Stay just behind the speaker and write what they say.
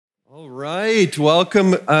Right,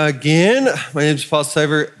 welcome again. My name is Paul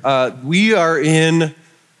Sever. We are in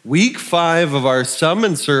week 5 of our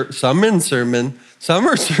summer sermon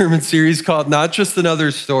series called Not Just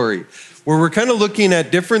Another Story, where we're kind of looking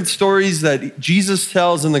at different stories that Jesus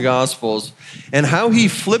tells in the Gospels and how he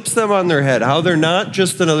flips them on their head, how they're not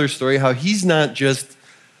just another story, how he's not just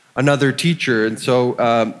another teacher. And so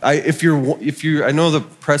I know the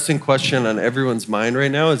pressing question on everyone's mind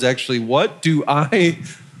right now is actually, what do I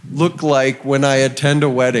look like when I attend a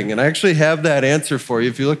wedding? And I actually have that answer for you.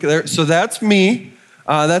 If you look there, so that's me.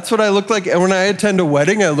 That's what I look like. And when I attend a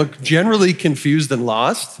wedding, I look generally confused and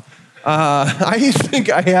lost. I think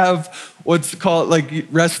I have what's called like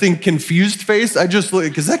resting confused face. I just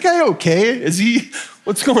look, is that guy okay?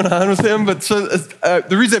 What's going on with him? But so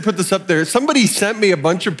the reason I put this up there, somebody sent me a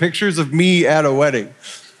bunch of pictures of me at a wedding.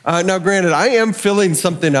 Now, granted, I am filling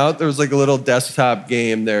something out. There was like a little desktop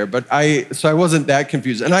game there, so I wasn't that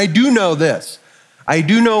confused. And I do know this. I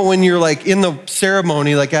do know when you're like in the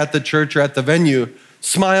ceremony, like at the church or at the venue,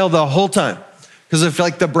 smile the whole time. Because if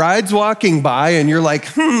like the bride's walking by and you're like,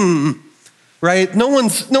 right? No one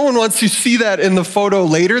wants to see that in the photo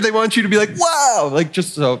later. They want you to be like, wow, like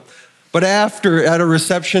just so. But at a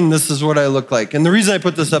reception, this is what I look like. And the reason I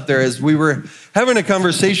put this up there is we were having a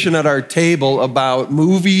conversation at our table about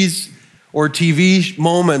movies or TV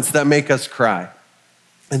moments that make us cry.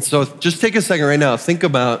 And so just take a second right now. Think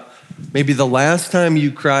about maybe the last time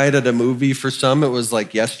you cried at a movie. For some, it was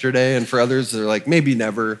like yesterday. And for others, they're like, maybe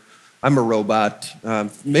never. I'm a robot.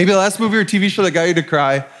 Maybe the last movie or TV show that got you to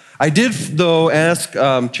cry. I did, though, ask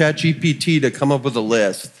ChatGPT to come up with a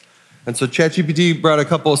list. And so ChatGPT brought a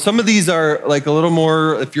couple. Some of these are like a little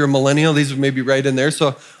more, if you're a millennial, these would maybe right in there.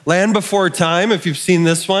 So Land Before Time, if you've seen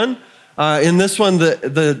this one. In this one,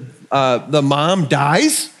 the mom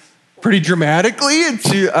dies pretty dramatically.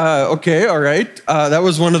 Okay, all right. That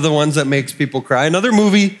was one of the ones that makes people cry. Another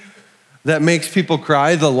movie that makes people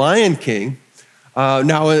cry, The Lion King.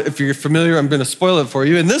 Now, if you're familiar, I'm going to spoil it for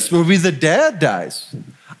you. In this movie, the dad dies.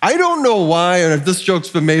 I don't know why, and if this joke's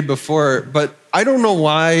been made before, but I don't know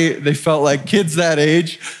why they felt like kids that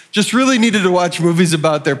age just really needed to watch movies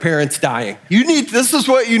about their parents dying. This is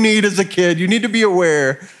what you need as a kid. You need to be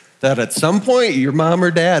aware that at some point your mom or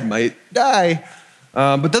dad might die.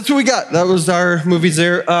 But that's what we got. That was our movies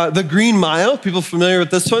there. The Green Mile, people familiar with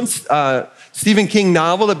this one? Stephen King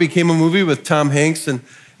novel that became a movie with Tom Hanks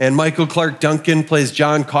and Michael Clark Duncan plays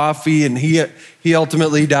John Coffey, and he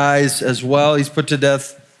ultimately dies as well. He's put to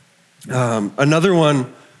death. Another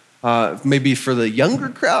one, maybe for the younger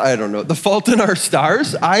crowd, I don't know, The Fault in Our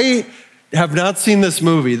Stars. I have not seen this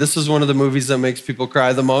movie. This is one of the movies that makes people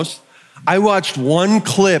cry the most. I watched one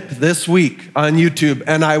clip this week on YouTube,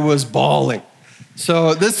 and I was bawling.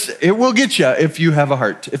 So it will get you if you have a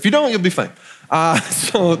heart. If you don't, you'll be fine.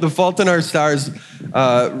 So The Fault in Our Stars,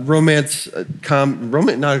 romance,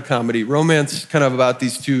 not a comedy, romance kind of about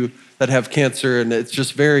these two that have cancer, and it's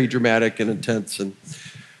just very dramatic and intense. And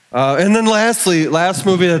then lastly, last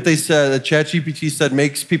movie that that ChatGPT said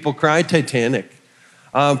makes people cry, Titanic.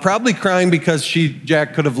 Probably crying because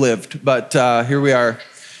Jack could have lived, but here we are.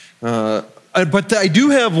 But I do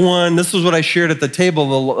have one, this is what I shared at the table.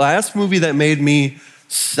 The last movie that made me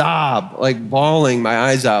sob, like bawling my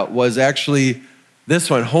eyes out, was actually this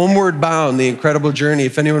one, Homeward Bound, The Incredible Journey.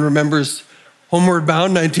 If anyone remembers Homeward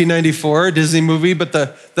Bound, 1994, Disney movie, but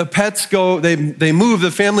the pets go, they move,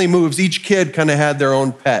 the family moves. Each kid kind of had their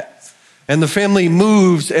own pet. And the family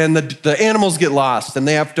moves and the animals get lost and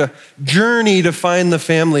they have to journey to find the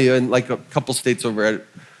family in like a couple states over.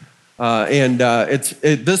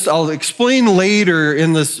 This I'll explain later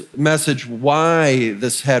in this message why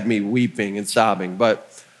this had me weeping and sobbing.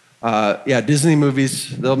 But Disney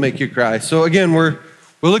movies, they'll make you cry. So again, we're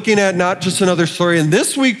looking at not just another story. And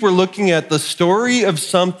this week, we're looking at the story of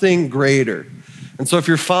something greater. And so if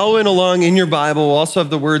you're following along in your Bible, we'll also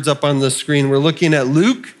have the words up on the screen. We're looking at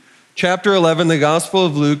Luke chapter 11, the Gospel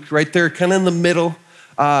of Luke, right there, kind of in the middle.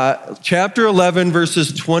 Chapter 11,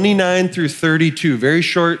 verses 29 through 32. Very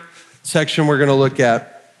short section we're going to look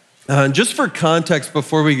at. Just for context,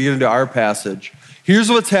 before we get into our passage,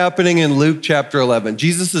 here's what's happening in Luke chapter 11.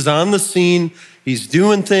 Jesus is on the scene. He's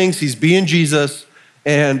doing things. He's being Jesus.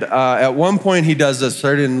 And at one point he does this,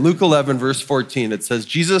 started in Luke 11, verse 14. It says,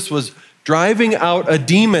 Jesus was driving out a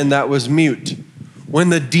demon that was mute. When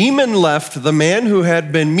the demon left, the man who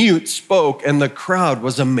had been mute spoke, and the crowd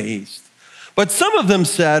was amazed. But some of them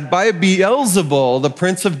said, by Beelzebul, the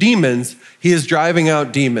prince of demons, he is driving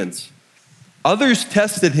out demons. Others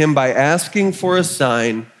tested him by asking for a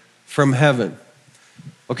sign from heaven.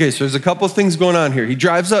 Okay, so there's a couple of things going on here. He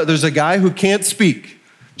drives out, there's a guy who can't speak.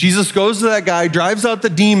 Jesus goes to that guy, drives out the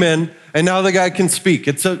demon, and now the guy can speak.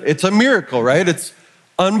 It's a miracle, right? It's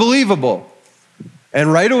unbelievable.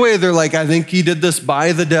 And right away, they're like, I think he did this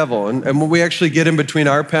by the devil. And what we actually get in between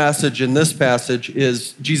our passage and this passage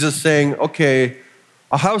is Jesus saying, okay,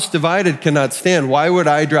 a house divided cannot stand. Why would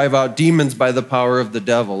I drive out demons by the power of the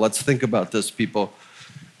devil? Let's think about this, people.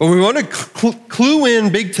 But we want to clue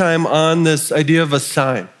in big time on this idea of a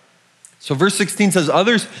sign. So verse 16 says,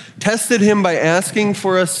 others tested him by asking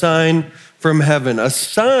for a sign from heaven. A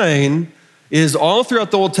sign is all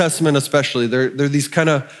throughout the Old Testament especially. They're these kind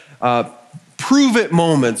of prove it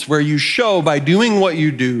moments where you show by doing what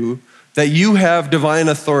you do that you have divine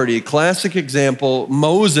authority. Classic example,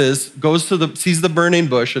 Moses goes sees the burning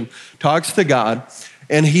bush and talks to God.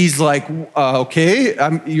 And he's like,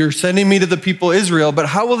 okay, you're sending me to the people of Israel, but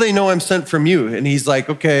how will they know I'm sent from you? And he's like,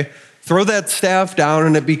 okay, throw that staff down,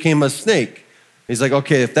 and it became a snake. He's like,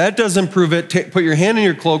 okay, if that doesn't prove it, put your hand in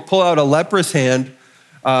your cloak, pull out a leprous hand,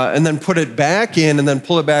 and then put it back in, and then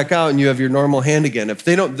pull it back out, and you have your normal hand again. If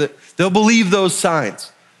they don't, they'll believe those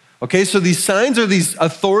signs. Okay, so these signs are these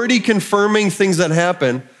authority-confirming things that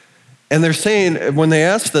happen, and they're saying, when they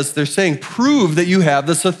ask this, they're saying, prove that you have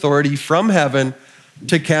this authority from heaven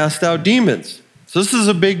to cast out demons. So this is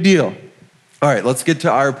a big deal. All right, let's get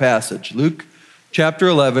to our passage. Luke chapter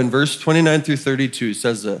 11, verse 29 through 32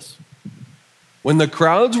 says this. When the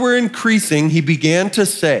crowds were increasing, he began to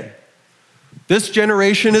say, this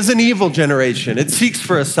generation is an evil generation. It seeks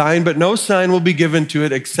for a sign, but no sign will be given to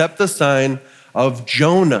it except the sign of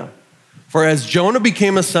Jonah. For as Jonah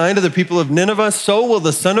became a sign to the people of Nineveh, so will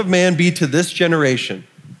the Son of Man be to this generation.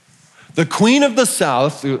 The queen of the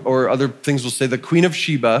south, or other things will say the queen of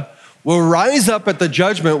Sheba, will rise up at the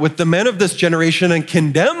judgment with the men of this generation and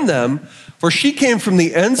condemn them, for she came from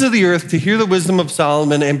the ends of the earth to hear the wisdom of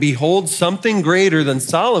Solomon, and behold, something greater than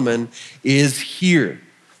Solomon is here.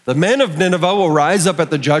 The men of Nineveh will rise up at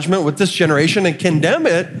the judgment with this generation and condemn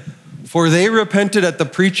it, for they repented at the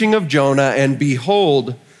preaching of Jonah, and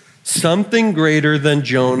behold, something greater than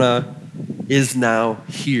Jonah is now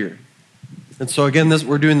here. And so again,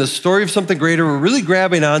 we're doing the story of something greater. We're really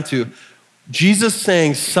grabbing onto Jesus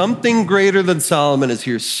saying something greater than Solomon is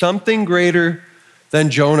here. Something greater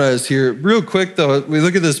than Jonah is here. Real quick though, we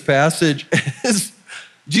look at this passage.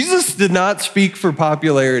 Jesus did not speak for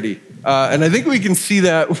popularity. And I think we can see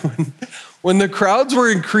that when the crowds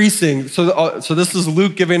were increasing. So this is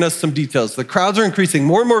Luke giving us some details. The crowds are increasing.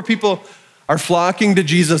 More and more people are flocking to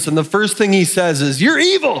Jesus. And the first thing he says is, you're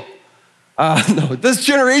evil. No, this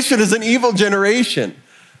generation is an evil generation.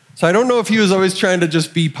 So I don't know if he was always trying to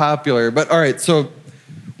just be popular, but all right, so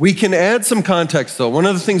we can add some context though. One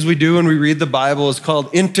of the things we do when we read the Bible is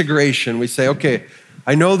called integration. We say, okay,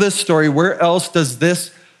 I know this story. Where else does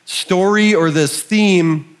this story or this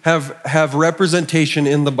theme have representation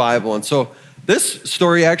in the Bible? And so this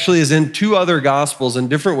story actually is in two other gospels in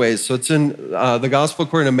different ways. So it's in the gospel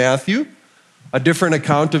according to Matthew, a different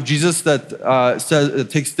account of Jesus that says it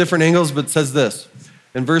takes different angles, but says this.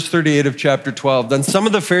 In verse 38 of chapter 12, then some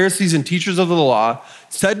of the Pharisees and teachers of the law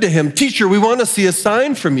said to him, teacher, we want to see a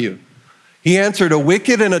sign from you. He answered, a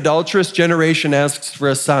wicked and adulterous generation asks for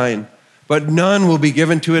a sign, but none will be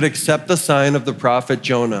given to it except the sign of the prophet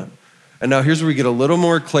Jonah. And now here's where we get a little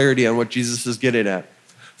more clarity on what Jesus is getting at.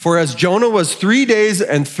 For as Jonah was 3 days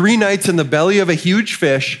and 3 nights in the belly of a huge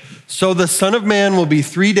fish, so the Son of Man will be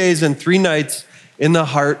 3 days and 3 nights in the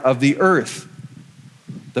heart of the earth.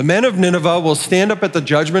 The men of Nineveh will stand up at the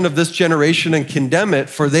judgment of this generation and condemn it,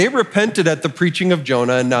 for they repented at the preaching of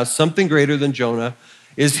Jonah, and now something greater than Jonah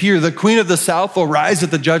is here. The queen of the south will rise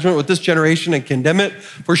at the judgment with this generation and condemn it,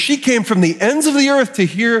 for she came from the ends of the earth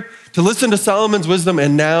to listen to Solomon's wisdom,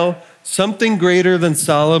 and now something greater than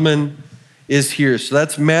Solomon is here. So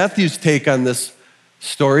that's Matthew's take on this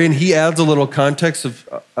story, and he adds a little context of,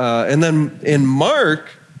 and then in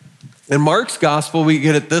Mark's gospel, we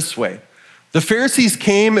get it this way. The Pharisees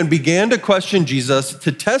came and began to question Jesus.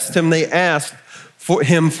 To test him, they asked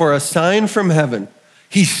him for a sign from heaven.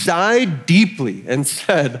 He sighed deeply and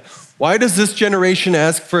said, why does this generation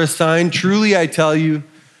ask for a sign? Truly, I tell you,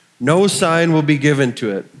 no sign will be given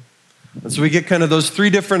to it. And so we get kind of those three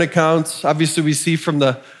different accounts. Obviously, we see from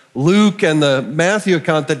the Luke and the Matthew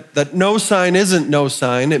account that no sign isn't no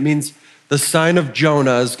sign. It means the sign of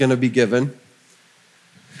Jonah is going to be given.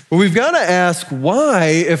 But we've got to ask why,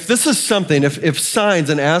 if this is something, if signs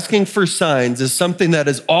and asking for signs is something that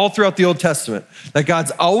is all throughout the Old Testament, that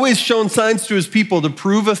God's always shown signs to his people to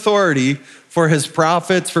prove authority for his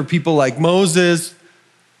prophets, for people like Moses,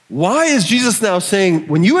 why is Jesus now saying,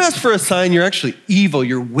 when you ask for a sign, you're actually evil,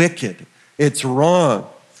 you're wicked, it's wrong?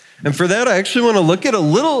 And for that, I actually want to look at a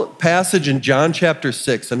little passage in John chapter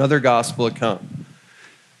 6, another gospel account.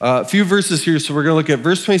 A few verses here, so we're going to look at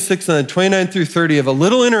verse 26 and then 29 through 30 of a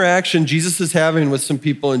little interaction Jesus is having with some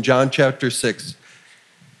people in John chapter 6.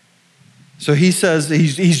 So he says,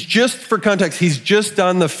 he's just, for context, he's just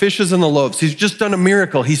done the fishes and the loaves. He's just done a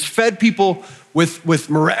miracle. He's fed people with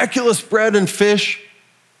miraculous bread and fish.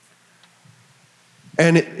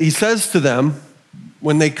 And he says to them,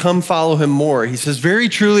 when they come follow him more, he says, very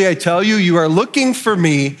truly I tell you, you are looking for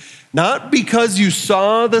me, not because you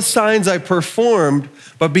saw the signs I performed,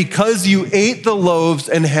 but because you ate the loaves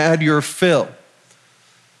and had your fill.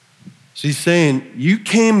 So he's saying, you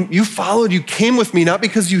came with me, not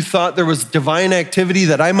because you thought there was divine activity,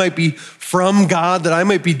 that I might be from God, that I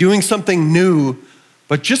might be doing something new,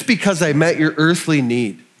 but just because I met your earthly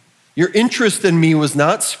need. Your interest in me was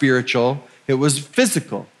not spiritual, it was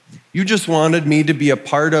physical. You just wanted me to be a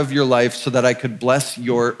part of your life so that I could bless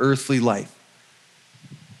your earthly life.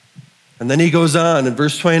 And then he goes on in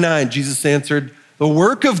verse 29, Jesus answered, the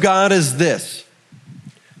work of God is this,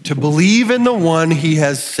 to believe in the one he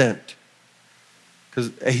has sent.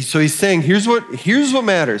 So he's saying, here's what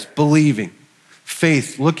matters, believing,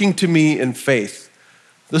 faith, looking to me in faith.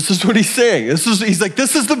 This is what he's saying. He's like,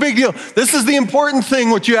 this is the big deal. This is the important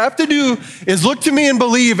thing. What you have to do is look to me and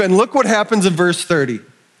believe, and look what happens in verse 30.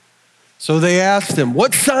 So they asked him,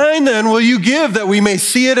 what sign then will you give that we may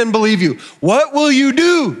see it and believe you? What will you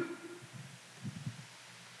do?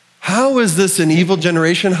 How is this an evil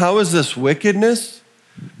generation? How is this wickedness?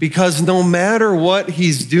 Because no matter what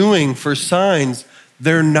he's doing for signs,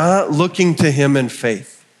 they're not looking to him in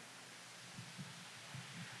faith.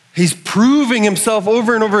 He's proving himself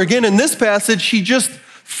over and over again. In this passage, he just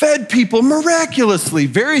fed people miraculously,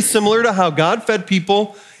 very similar to how God fed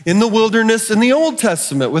people in the wilderness in the Old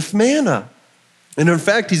Testament with manna. And in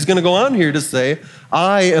fact, he's going to go on here to say,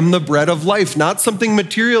 I am the bread of life, not something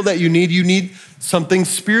material that you need something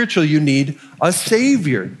spiritual. You need a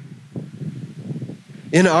Savior.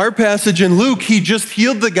 In our passage in Luke, he just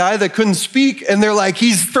healed the guy that couldn't speak, and they're like,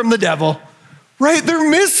 he's from the devil. Right? They're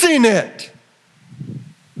missing it.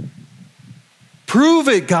 Prove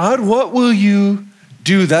it, God. What will you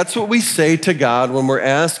do? That's what we say to God when we're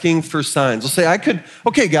asking for signs. We'll say,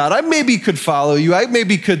 okay, God, I maybe could follow you. I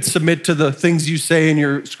maybe could submit to the things you say in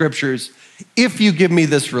your scriptures if you give me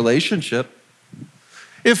this relationship.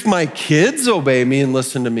 If my kids obey me and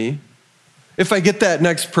listen to me. If I get that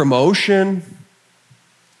next promotion.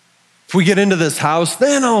 If we get into this house,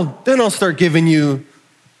 then I'll start giving you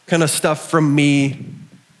kind of stuff from me.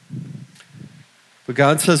 But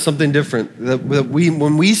God says something different.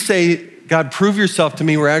 When we say, God, prove yourself to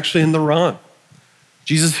me, we're actually in the wrong.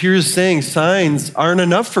 Jesus here is saying signs aren't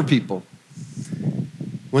enough for people.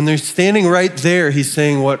 When they're standing right there, he's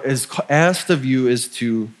saying what is asked of you is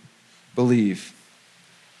to believe.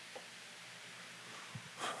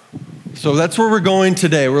 So that's where we're going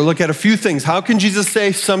today. We'll look at a few things. How can Jesus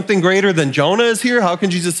say something greater than Jonah is here? How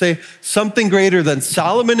can Jesus say something greater than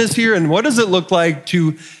Solomon is here? And what does it look like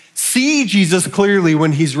to see Jesus clearly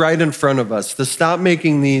when he's right in front of us? To stop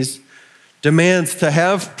making these demands, to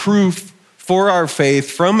have proof for our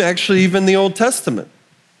faith from actually even the Old Testament.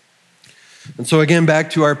 And so again, back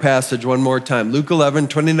to our passage one more time. Luke 11,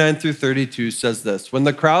 29 through 32 says this. When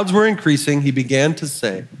the crowds were increasing, he began to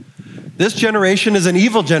say, this generation is an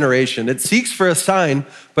evil generation. It seeks for a sign,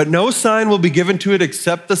 but no sign will be given to it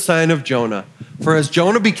except the sign of Jonah. For as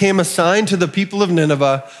Jonah became a sign to the people of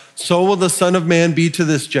Nineveh, so will the Son of Man be to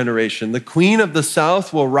this generation. The queen of the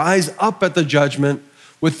south will rise up at the judgment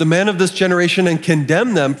with the men of this generation and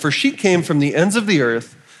condemn them, for she came from the ends of the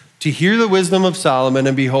earth to hear the wisdom of Solomon,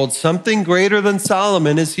 and behold, something greater than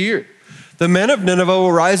Solomon is here. The men of Nineveh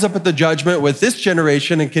will rise up at the judgment with this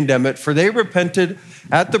generation and condemn it, for they repented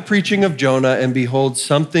at the preaching of Jonah, and behold,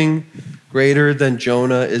 something greater than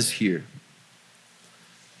Jonah is here.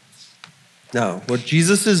 Now, what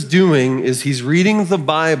Jesus is doing is he's reading the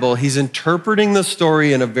Bible, he's interpreting the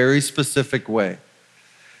story in a very specific way.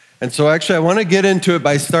 And so actually I want to get into it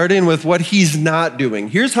by starting with what he's not doing.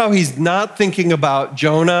 Here's how he's not thinking about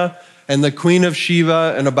Jonah and the Queen of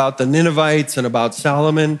Sheba and about the Ninevites and about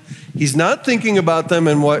Solomon. He's not thinking about them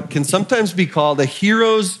in what can sometimes be called a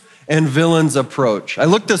heroes and villains approach. I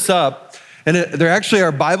looked this up, and there actually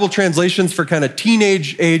are Bible translations for kind of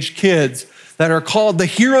teenage age kids that are called the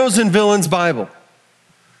Heroes and Villains Bible.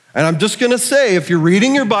 And I'm just going to say, if you're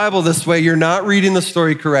reading your Bible this way, you're not reading the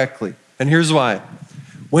story correctly. And here's why.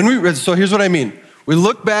 So here's what I mean. We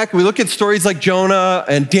look back, we look at stories like Jonah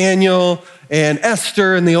and Daniel and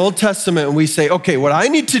Esther in the Old Testament, and we say, okay, what I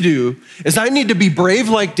need to do is I need to be brave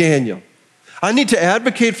like Daniel. I need to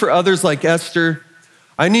advocate for others like Esther.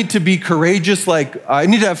 I need to be courageous I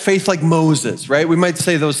need to have faith like Moses, right? We might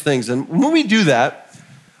say those things. And when we do that,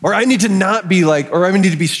 Or I need to not be like, or I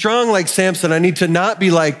need to be strong like Samson. I need to not be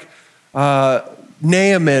like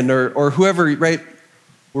Naaman or whoever, right?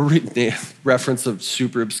 We're reading reference of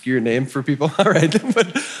super obscure name for people, all right?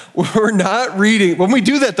 But we're not reading. When we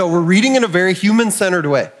do that, though, we're reading in a very human-centered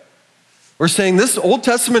way. We're saying this Old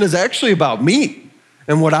Testament is actually about me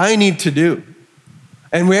and what I need to do.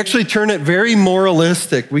 And we actually turn it very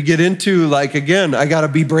moralistic. We get into like, again, I got to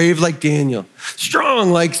be brave like Daniel,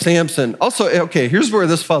 strong like Samson. Also, okay, here's where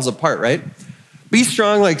this falls apart, right? Be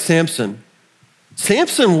strong like Samson.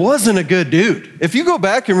 Samson wasn't a good dude. If you go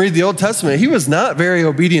back and read the Old Testament, he was not very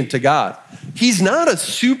obedient to God. He's not a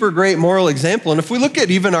super great moral example. And if we look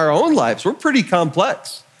at even our own lives, we're pretty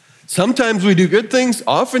complex. Sometimes we do good things.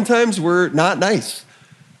 Oftentimes we're not nice.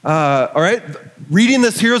 All right? Reading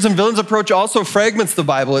this heroes and villains approach also fragments the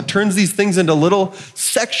Bible. It turns these things into little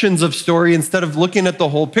sections of story instead of looking at the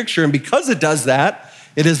whole picture. And because it does that,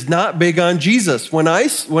 it is not big on Jesus. When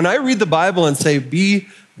I read the Bible and say, be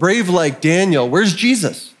brave like Daniel, where's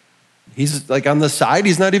Jesus? He's like on the side.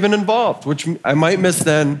 He's not even involved, which I might miss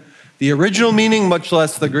then the original meaning, much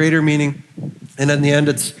less the greater meaning. And in the end,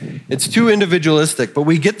 it's too individualistic. But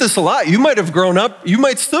we get this a lot. You might have grown up. You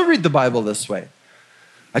might still read the Bible this way.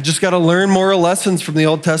 I just got to learn moral lessons from the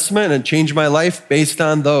Old Testament and change my life based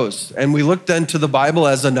on those. And we look then to the Bible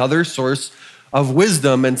as another source of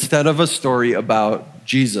wisdom instead of a story about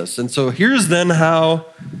Jesus. And so here's then how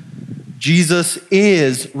Jesus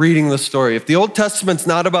is reading the story. If the Old Testament's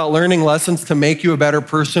not about learning lessons to make you a better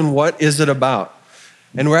person, what is it about?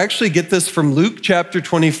 And we actually get this from Luke chapter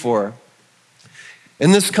 24.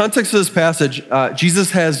 In this context of this passage,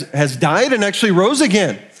 Jesus has died and actually rose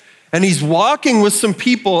again. And he's walking with some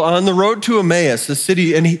people on the road to Emmaus, the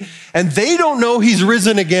city, and they don't know he's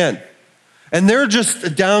risen again. And they're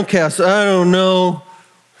just downcast. I don't know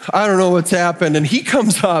what's happened. And he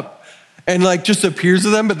comes up and like just appears to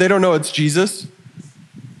them, but they don't know it's Jesus.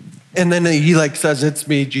 And then he like says, it's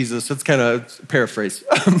me, Jesus. It's kind of paraphrase.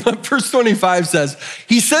 Verse 25 says,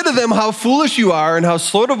 he said to them, how foolish you are and how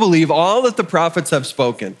slow to believe all that the prophets have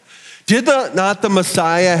spoken. Did not the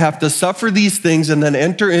Messiah have to suffer these things and then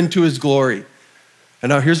enter into his glory? And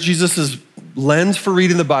now here's Jesus' lens for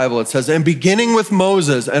reading the Bible. It says, and beginning with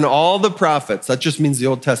Moses and all the prophets, that just means the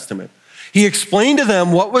Old Testament, he explained to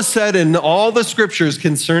them what was said in all the scriptures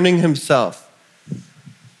concerning himself.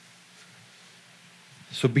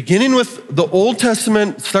 So beginning with the Old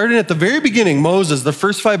Testament, starting at the very beginning, Moses, the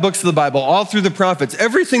first 5 books of the Bible, all through the prophets,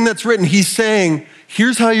 everything that's written, he's saying,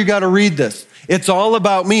 here's how you got to read this. It's all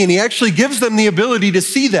about me. And he actually gives them the ability to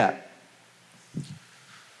see that.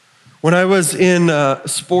 When I was in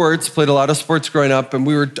sports, played a lot of sports growing up, and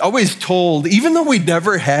we were always told, even though we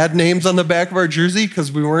never had names on the back of our jersey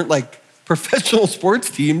because we weren't like professional sports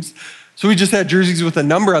teams, so we just had jerseys with a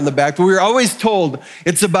number on the back, but we were always told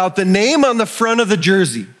it's about the name on the front of the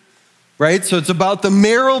jersey, right? So it's about the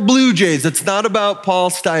Merrill Blue Jays. It's not about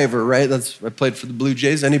Paul Stiver, right? I played for the Blue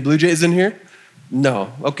Jays. Any Blue Jays in here?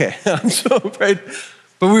 No, okay. Right?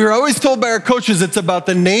 But we were always told by our coaches it's about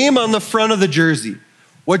the name on the front of the jersey.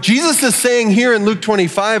 What Jesus is saying here in Luke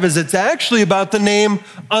 25 is it's actually about the name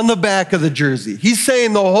on the back of the jersey. He's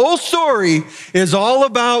saying the whole story is all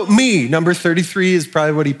about me. Number 33 is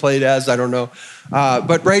probably what he played as, I don't know.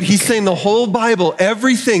 But right, he's saying the whole Bible,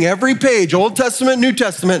 everything, every page, Old Testament, New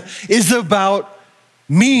Testament, is about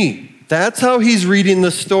me. That's how he's reading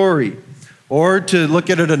the story. Or to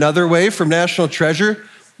look at it another way from National Treasure,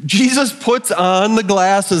 Jesus puts on the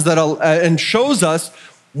glasses and shows us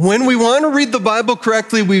when we want to read the Bible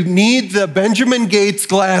correctly, we need the Benjamin Gates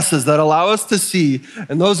glasses that allow us to see,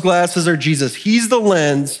 and those glasses are Jesus. He's the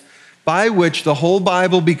lens by which the whole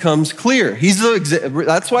Bible becomes clear.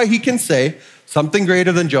 That's why he can say something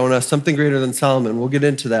greater than Jonah, something greater than Solomon. We'll get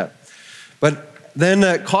into that. But then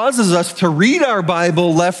that causes us to read our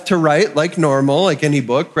Bible left to right, like normal, like any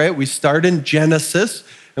book, right? We start in Genesis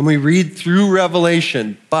and we read through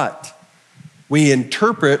Revelation, but we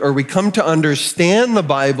interpret or we come to understand the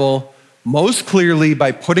Bible most clearly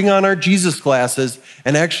by putting on our Jesus glasses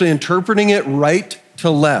and actually interpreting it right to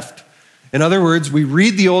left. In other words, we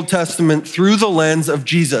read the Old Testament through the lens of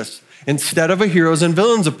Jesus instead of a heroes and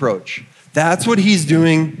villains approach. That's what he's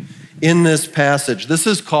doing in this passage. This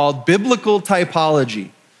is called biblical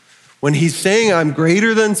typology. When he's saying, I'm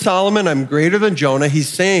greater than Solomon, I'm greater than Jonah, he's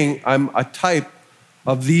saying, I'm a type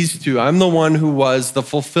of these two. I'm the one who was the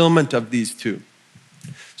fulfillment of these two.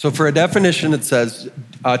 So for a definition, it says,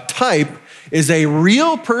 a type is a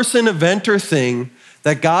real person, event, or thing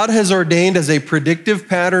that God has ordained as a predictive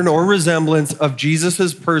pattern or resemblance of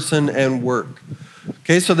Jesus' person and work.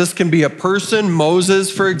 Okay, so this can be a person.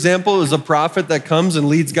 Moses, for example, is a prophet that comes and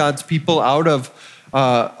leads God's people out of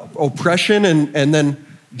oppression, and then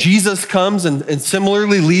Jesus comes and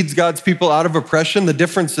similarly leads God's people out of oppression. The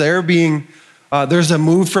difference there being there's a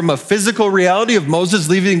move from a physical reality of Moses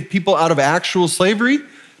leading people out of actual slavery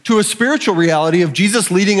to a spiritual reality of Jesus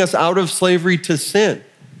leading us out of slavery to sin.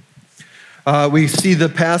 We see the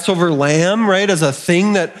Passover lamb, right, as a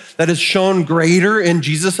thing that is shown greater in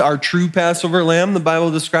Jesus, our true Passover lamb, the Bible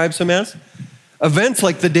describes him as. Events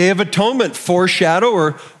like the Day of Atonement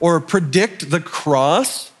foreshadow or predict the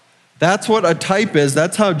cross. That's what a type is.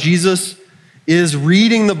 That's how Jesus is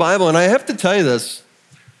reading the Bible. And I have to tell you this,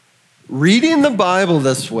 reading the Bible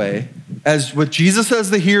this way, as with Jesus as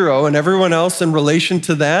the hero and everyone else in relation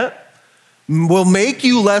to that, will make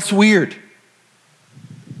you less weird.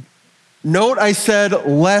 Note I said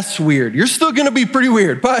less weird. You're still going to be pretty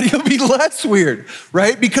weird, but you'll be less weird,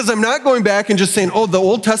 right? Because I'm not going back and just saying, oh, the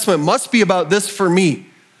Old Testament must be about this for me.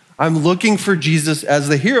 I'm looking for Jesus as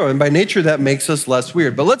the hero, and by nature that makes us less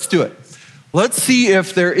weird. But let's do it. Let's see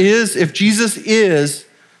if Jesus is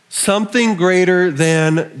something greater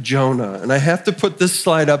than Jonah. And I have to put this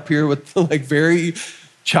slide up here with like very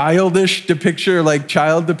childish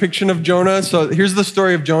child depiction of Jonah. So here's the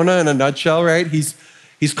story of Jonah in a nutshell, right?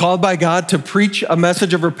 He's called by God to preach a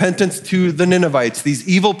message of repentance to the Ninevites, these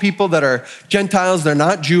evil people that are Gentiles, they're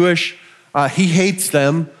not Jewish. He hates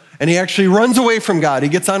them, and he actually runs away from God. He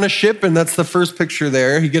gets on a ship, and that's the first picture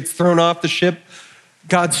there. He gets thrown off the ship.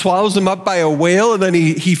 God swallows him up by a whale, and then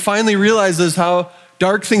he finally realizes how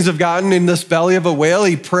dark things have gotten in this belly of a whale.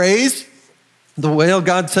 He prays. The whale,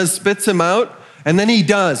 God says, spits him out, and then he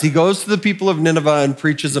does. He goes to the people of Nineveh and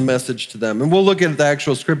preaches a message to them. And we'll look at the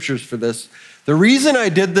actual scriptures for this. The reason I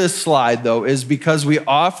did this slide, though, is because we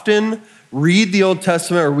often read the Old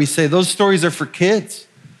Testament or we say those stories are for kids.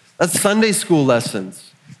 That's Sunday school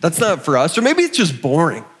lessons. That's not for us. Or maybe it's just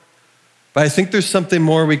boring. But I think there's something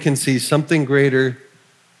more we can see, something greater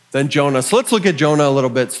than Jonah. So let's look at Jonah a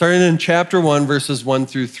little bit, starting in chapter 1, verses 1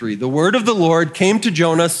 through 3. The word of the Lord came to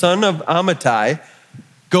Jonah, son of Amittai.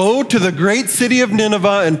 Go to the great city of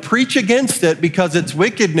Nineveh and preach against it because its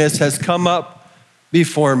wickedness has come up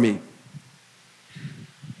before me.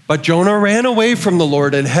 But Jonah ran away from the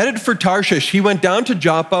Lord and headed for Tarshish. He went down to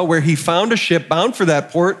Joppa where he found a ship bound for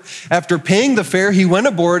that port. After paying the fare, he went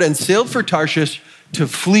aboard and sailed for Tarshish to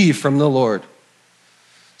flee from the Lord.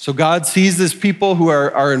 So God sees these people who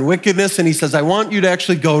are in wickedness and he says, I want you to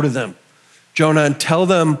actually go to them, Jonah, and tell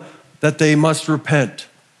them that they must repent.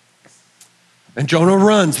 And Jonah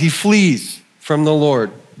runs, he flees from the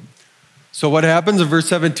Lord. So what happens in verse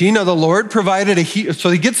 17? Now the Lord provided so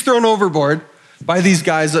he gets thrown overboard by these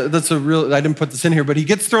guys. I didn't put this in here, but he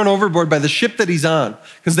gets thrown overboard by the ship that he's on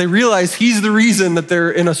because they realize he's the reason that they're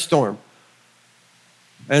in a storm.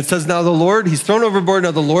 And it says, he's thrown overboard.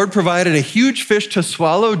 Now the Lord provided a huge fish to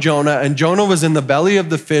swallow Jonah, and Jonah was in the belly of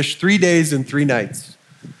the fish 3 days and 3 nights.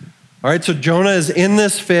 All right, so Jonah is in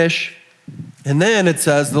this fish, and then it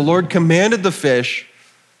says, the Lord commanded the fish,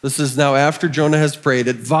 this is now after Jonah has prayed,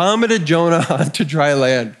 it vomited Jonah onto dry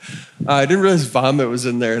land. I didn't realize vomit was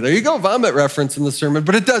in there. There you go, vomit reference in the sermon,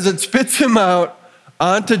 but it does, it spits him out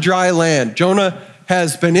onto dry land. Jonah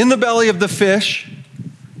has been in the belly of the fish.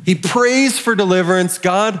 He prays for deliverance.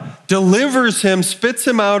 God delivers him, spits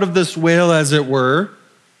him out of this whale, as it were.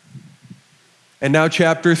 And now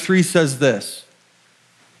chapter 3 says this.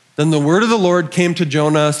 Then the word of the Lord came to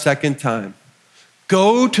Jonah a second time.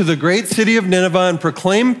 Go to the great city of Nineveh and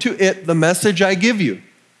proclaim to it the message I give you.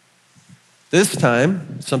 This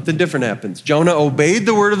time, something different happens. Jonah obeyed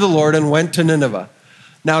the word of the Lord and went to Nineveh.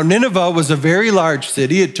 Now, Nineveh was a very large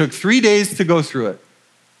city. It took 3 days to go through it.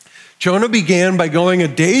 Jonah began by going a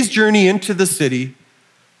day's journey into the city,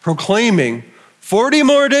 proclaiming, 40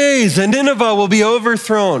 more days and Nineveh will be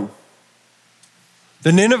overthrown.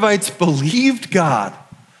 The Ninevites believed God.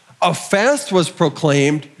 A fast was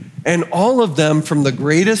proclaimed, and all of them, from the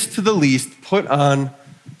greatest to the least, put on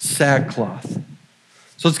sackcloth.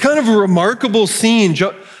 So it's kind of a remarkable scene.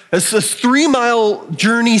 It's this 3-mile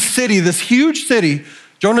journey city, this huge city.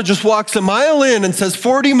 Jonah just walks a mile in and says,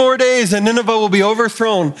 40 more days and Nineveh will be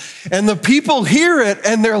overthrown. And the people hear it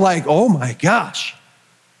and they're like, oh my gosh,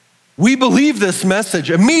 we believe this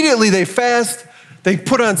message. Immediately they fast. They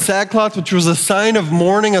put on sackcloth, which was a sign of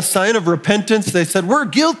mourning, a sign of repentance. They said, we're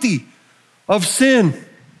guilty of sin.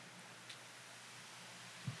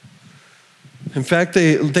 In fact,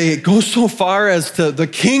 they go so far as to, the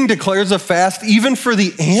king declares a fast even for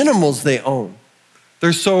the animals they own.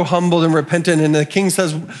 They're so humbled and repentant, and the king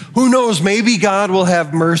says, who knows, maybe God will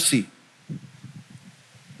have mercy.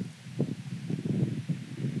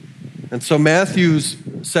 And so Matthew's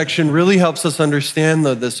section really helps us understand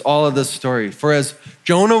all of this story. For as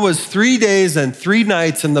Jonah was 3 days and 3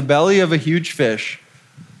 nights in the belly of a huge fish.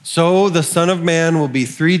 So the Son of Man will be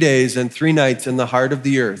 3 days and 3 nights in the heart of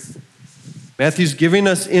the earth. Matthew's giving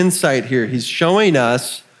us insight here. He's showing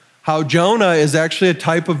us how Jonah is actually a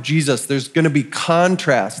type of Jesus. There's going to be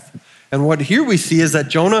contrast. And what here we see is that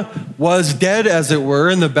Jonah was dead, as it were,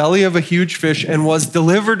 in the belly of a huge fish and was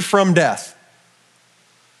delivered from death.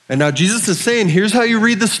 And now Jesus is saying, here's how you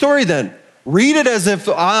read the story then. Read it as if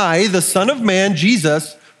I, the Son of Man,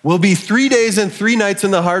 Jesus, will be 3 days and 3 nights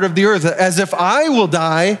in the heart of the earth, as if I will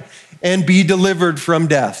die and be delivered from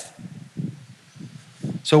death.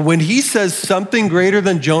 So when he says something greater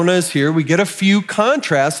than Jonah is here, we get a few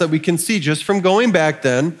contrasts that we can see just from going back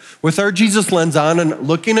then with our Jesus lens on and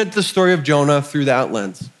looking at the story of Jonah through that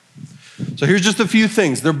lens. So here's just a few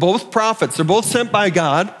things. They're both prophets. They're both sent by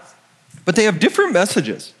God, but they have different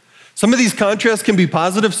messages. Some of these contrasts can be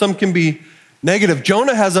positive, some can be negative.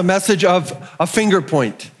 Jonah has a message of a finger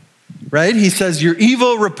point, right? He says, you're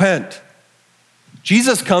evil, repent.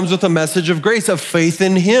 Jesus comes with a message of grace, of faith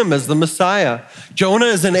in him as the Messiah. Jonah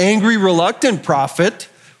is an angry, reluctant prophet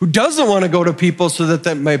who doesn't want to go to people so that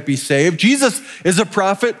they might be saved. Jesus is a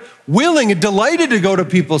prophet willing and delighted to go to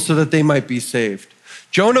people so that they might be saved.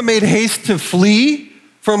 Jonah made haste to flee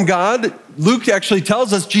from God. Luke actually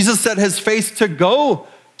tells us Jesus set his face to go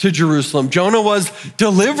to Jerusalem. Jonah was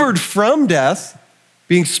delivered from death,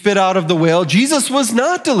 being spit out of the whale. Jesus was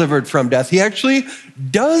not delivered from death. He actually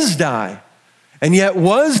does die, and yet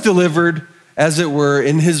was delivered, as it were,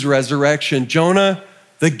 in his resurrection. Jonah,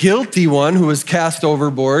 the guilty one who was cast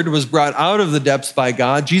overboard, was brought out of the depths by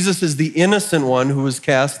God. Jesus is the innocent one who was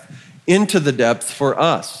cast into the depths for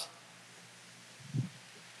us.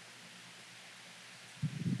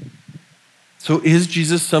 So is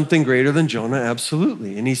Jesus something greater than Jonah?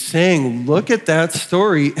 Absolutely. And he's saying, look at that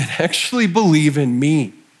story and actually believe in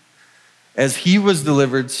me. As he was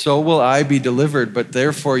delivered, so will I be delivered. But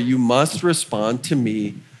therefore, you must respond to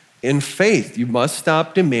me in faith. You must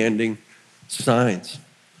stop demanding signs.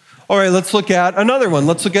 All right, let's look at another one.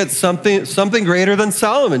 Let's look at something greater than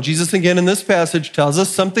Solomon. Jesus, again, in this passage tells us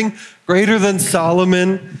something greater than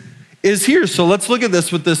Solomon is here. So let's look at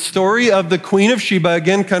this with the story of the Queen of Sheba.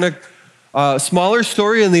 Again, kind of smaller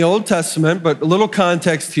story in the Old Testament, but a little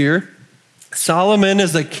context here. Solomon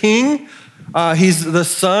is a king. He's the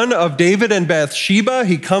son of David and Bathsheba.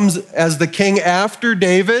 He comes as the king after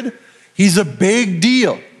David. He's a big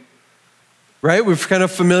deal, right? We're kind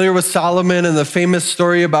of familiar with Solomon and the famous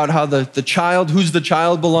story about how the child, who's the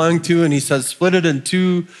child belonged to, and he says, split it in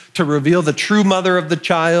two to reveal the true mother of the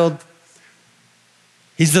child.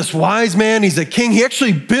 He's this wise man. He's a king. He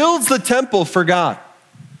actually builds the temple for God.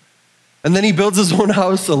 And then he builds his own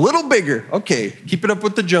house a little bigger. Okay, keep it up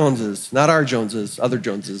with the Joneses. Not our Joneses, other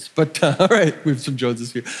Joneses. But all right, we have some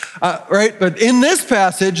Joneses here. Right, but in this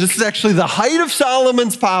passage, this is actually the height of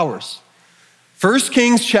Solomon's powers. 1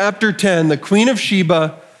 Kings chapter 10, the Queen of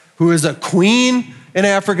Sheba, who is a queen in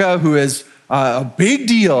Africa, who is a big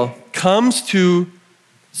deal, comes to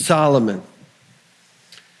Solomon.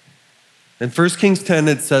 In 1 Kings 10,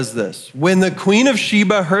 it says this: when the Queen of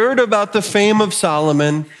Sheba heard about the fame of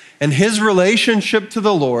Solomon and his relationship to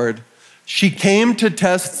the Lord, she came to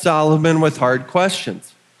test Solomon with hard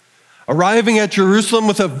questions. Arriving at Jerusalem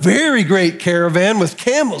with a very great caravan with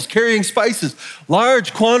camels carrying spices,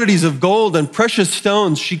 large quantities of gold and precious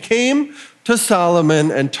stones, she came to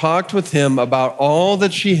Solomon and talked with him about all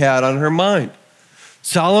that she had on her mind.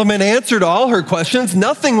 Solomon answered all her questions.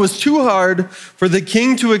 Nothing was too hard for the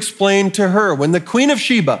king to explain to her. When the Queen of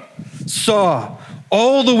Sheba saw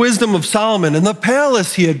all the wisdom of Solomon and the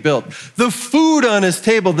palace he had built, the food on his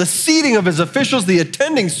table, the seating of his officials, the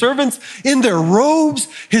attending servants in their robes,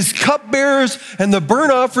 his cupbearers, and the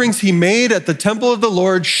burnt offerings he made at the temple of the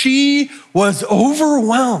Lord, she was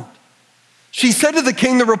overwhelmed. She said to the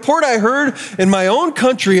king, the report I heard in my own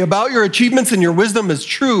country about your achievements and your wisdom is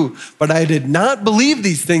true, but I did not believe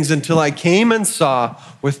these things until I came and saw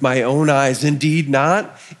with my own eyes. Indeed,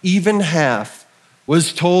 not even half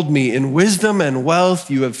was told me. In wisdom and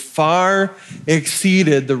wealth, you have far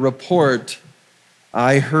exceeded the report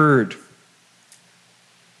I heard.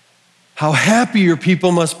 How happy your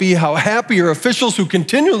people must be, how happy your officials who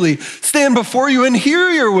continually stand before you and hear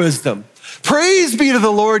your wisdom. Praise be to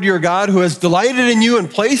the Lord your God who has delighted in you and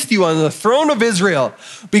placed you on the throne of Israel.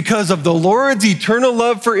 Because of the Lord's eternal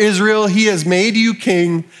love for Israel, he has made you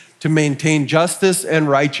king to maintain justice and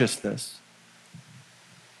righteousness.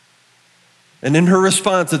 And in her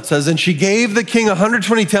response, it says, and she gave the king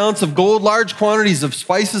 120 talents of gold, large quantities of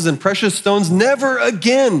spices and precious stones. Never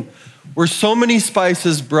again were so many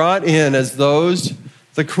spices brought in as those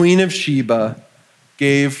the Queen of Sheba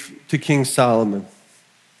gave to King Solomon.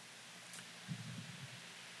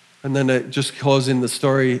 And then just closing the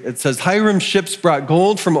story, it says, Hiram's ships brought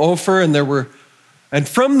gold from Ophir, and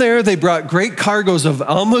from there they brought great cargoes of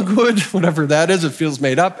almug wood, whatever that is, it feels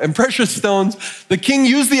made up, and precious stones. The king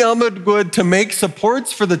used the almug wood to make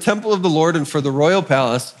supports for the temple of the Lord and for the royal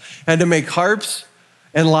palace, and to make harps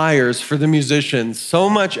and lyres for the musicians. So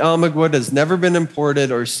much almug wood has never been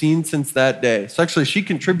imported or seen since that day. So actually, she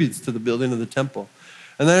contributes to the building of the temple.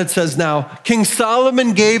 And then it says, now, King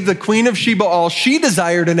Solomon gave the Queen of Sheba all she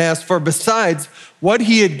desired and asked for, besides what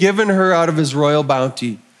he had given her out of his royal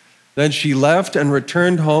bounty. Then she left and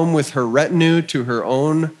returned home with her retinue to her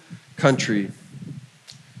own country.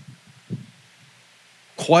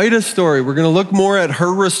 Quite a story. We're going to look more at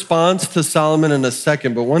her response to Solomon in a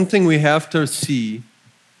second, but one thing we have to see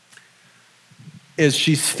is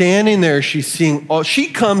she's standing there, she's seeing, she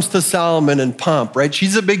comes to Solomon in pomp, right?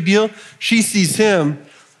 She's a big deal. She sees him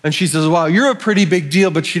and she says, wow, you're a pretty big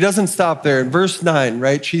deal, but she doesn't stop there. In verse 9,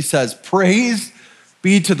 right, she says, praise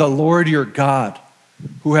be to the Lord your God,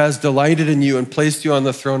 who has delighted in you and placed you on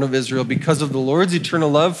the throne of Israel. Because of the Lord's eternal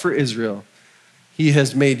love for Israel, he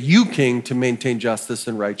has made you king to maintain justice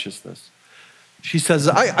and righteousness. She says,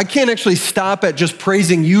 I can't actually stop at just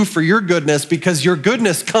praising you for your goodness because your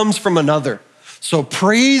goodness comes from another. So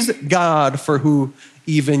praise God for who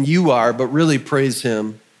even you are, but really praise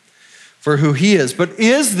him for who he is. But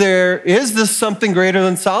is this something greater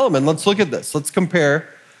than Solomon? Let's look at this. Let's compare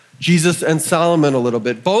Jesus and Solomon a little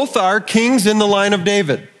bit. Both are kings in the line of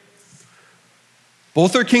David.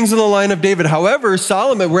 Both are kings in the line of David. However,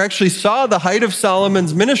 Solomon, we actually saw the height of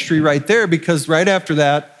Solomon's ministry right there, because right after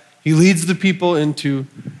that, he leads the people into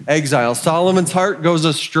exile. Solomon's heart goes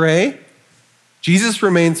astray. Jesus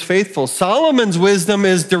remains faithful. Solomon's wisdom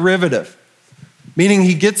is derivative, meaning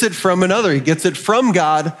he gets it from another. He gets it from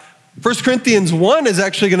God. 1 Corinthians 1 is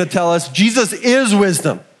actually going to tell us Jesus is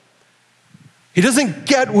wisdom. He doesn't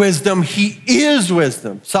get wisdom, he is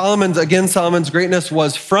wisdom. Solomon's greatness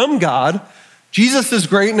was from God. Jesus'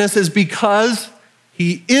 greatness is because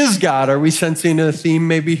he is God. Are we sensing a theme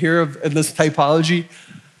maybe here in this typology?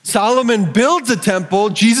 Solomon builds a temple.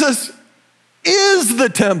 Jesus is the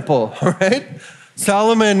temple, all right?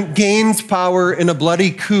 Solomon gains power in a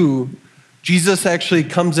bloody coup. Jesus actually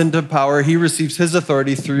comes into power. He receives his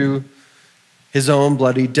authority through his own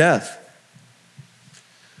bloody death.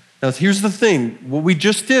 Now, here's the thing. What we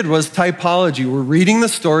just did was typology. We're reading the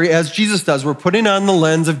story as Jesus does. We're putting on the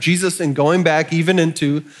lens of Jesus and going back even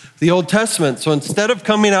into the Old Testament. So instead of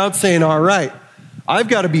coming out saying, all right, I've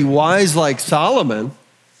got to be wise like Solomon,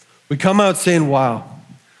 we come out saying, wow,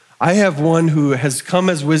 I have one who has come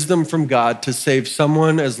as wisdom from God to save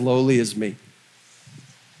someone as lowly as me.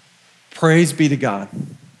 Praise be to God.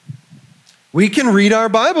 We can read our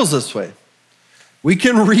Bibles this way. We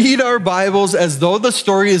can read our Bibles as though the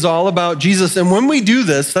story is all about Jesus. And when we do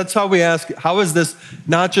this, that's how we ask, how is this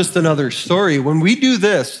not just another story? When we do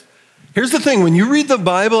this, here's the thing. When you read the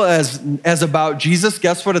Bible as about Jesus,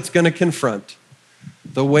 guess what it's going to confront?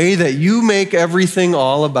 The way that you make everything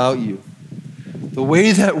all about you. The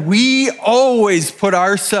way that we always put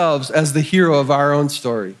ourselves as the hero of our own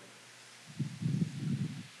story.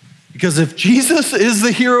 Because if Jesus is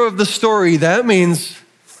the hero of the story, that means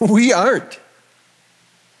we aren't.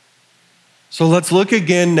 So let's look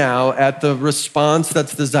again now at the response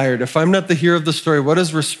that's desired. If I'm not the hero of the story, what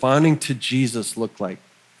does responding to Jesus look like?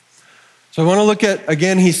 So I want to look at,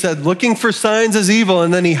 again, he said, looking for signs is evil,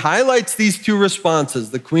 and then he highlights these two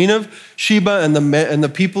responses, the Queen of Sheba and the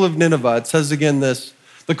people of Nineveh. It says again this,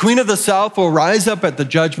 the Queen of the South will rise up at the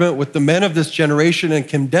judgment with the men of this generation and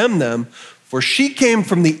condemn them, for she came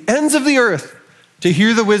from the ends of the earth to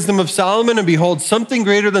hear the wisdom of Solomon, and behold, something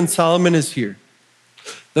greater than Solomon is here.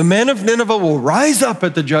 The men of Nineveh will rise up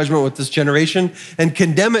at the judgment with this generation and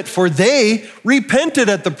condemn it, for they repented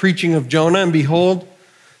at the preaching of Jonah, and behold,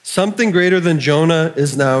 something greater than Jonah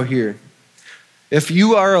is now here. If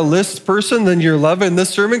you are a list person, then you're loving this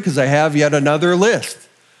sermon because I have yet another list.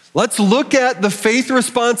 Let's look at the faith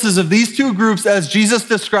responses of these two groups as Jesus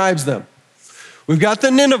describes them. We've got the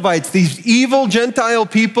Ninevites, these evil Gentile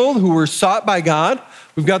people who were sought by God.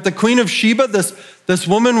 We've got the Queen of Sheba, this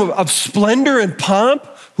woman of splendor and pomp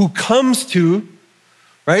who comes to,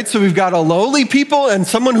 right? So we've got a lowly people and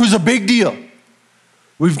someone who's a big deal.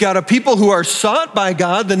 We've got a people who are sought by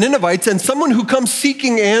God, the Ninevites, and someone who comes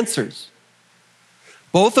seeking answers.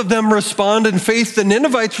 Both of them respond in faith. The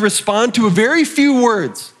Ninevites respond to a very few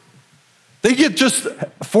words. They get just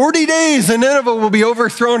 40 days and Nineveh will be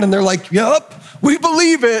overthrown, and they're like, yup, we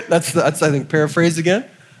believe it. That's I think, paraphrase again.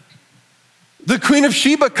 The Queen of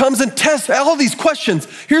Sheba comes and tests all these questions.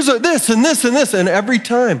 Here's this and this and this, and every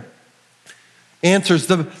time answers.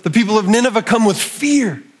 The people of Nineveh come with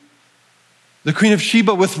fear. The Queen of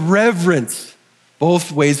Sheba with reverence,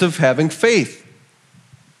 both ways of having faith.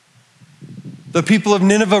 The people of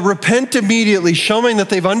Nineveh repent immediately, showing that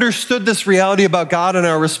they've understood this reality about God and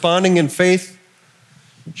are responding in faith.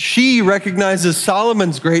 She recognizes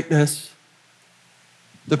Solomon's greatness.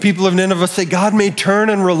 The people of Nineveh say, God may turn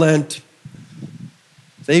and relent.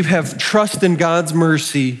 They have trust in God's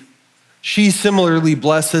mercy. She similarly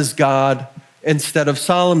blesses God instead of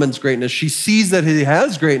Solomon's greatness. She sees that he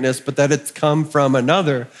has greatness, but that it's come from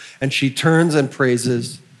another, and she turns and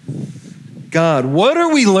praises God. What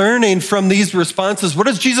are we learning from these responses? What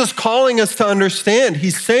is Jesus calling us to understand?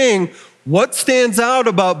 He's saying what stands out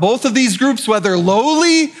about both of these groups, whether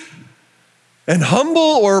lowly and humble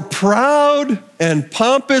or proud and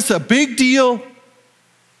pompous, a big deal.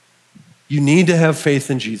 You need to have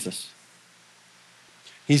faith in Jesus.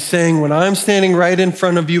 He's saying, when I'm standing right in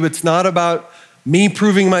front of you, it's not about me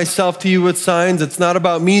proving myself to you with signs. It's not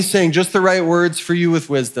about me saying just the right words for you with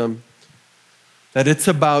wisdom. That it's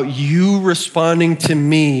about you responding to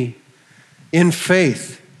me in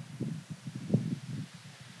faith.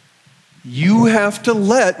 You have to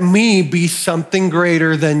let me be something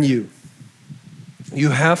greater than you.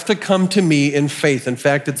 You have to come to me in faith. In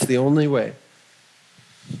fact, it's the only way.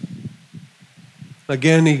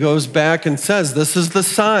 Again, he goes back and says, this is the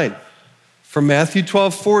sign from Matthew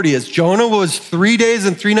 12:40. As Jonah was 3 days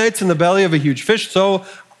and 3 nights in the belly of a huge fish, so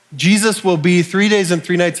Jesus will be 3 days and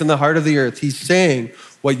 3 nights in the heart of the earth. He's saying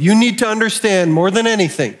what you need to understand more than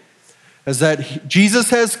anything is that Jesus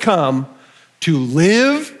has come to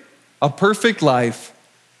live a perfect life,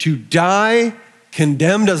 to die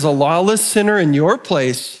condemned as a lawless sinner in your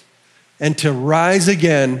place, and to rise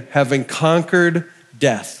again having conquered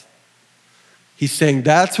death. He's saying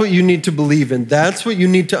that's what you need to believe in. That's what you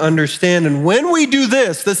need to understand. And when we do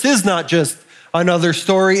this, this is not just another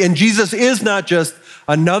story, and Jesus is not just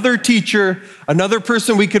another teacher, another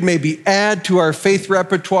person we could maybe add to our faith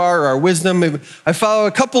repertoire or our wisdom. Maybe I follow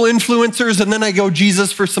a couple influencers and then I go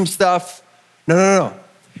Jesus for some stuff. No.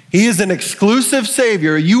 He is an exclusive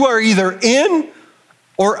Savior. You are either in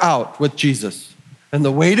or out with Jesus. And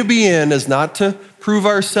the way to be in is not to prove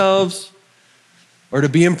ourselves or to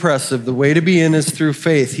be impressive. The way to be in is through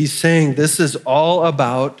faith. He's saying this is all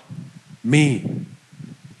about me.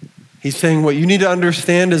 He's saying what you need to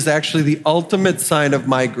understand is actually the ultimate sign of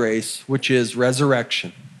my grace, which is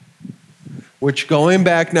resurrection, which, going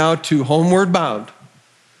back now to Homeward Bound,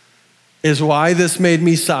 is why this made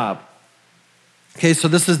me sob. Okay, so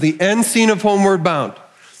this is the end scene of Homeward Bound.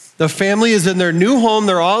 The family is in their new home.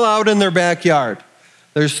 They're all out in their backyard.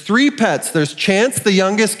 There's 3 pets. There's Chance, the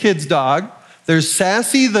youngest kid's dog. There's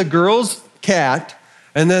Sassy, the girl's cat.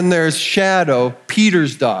 And then there's Shadow,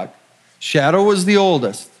 Peter's dog. Shadow was the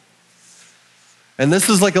oldest. And this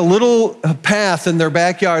is like a little path in their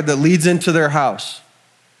backyard that leads into their house.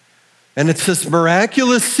 And it's this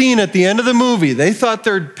miraculous scene at the end of the movie. They thought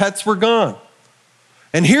their pets were gone.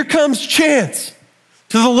 And here comes Chance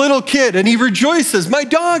to the little kid, and he rejoices, my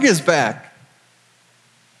dog is back.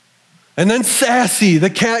 And then Sassy, the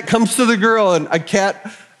cat, comes to the girl, and a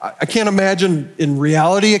cat, I can't imagine in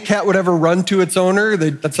reality a cat would ever run to its owner.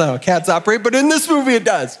 That's not how cats operate, but in this movie it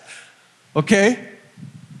does. Okay?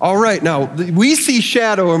 All right, now, we see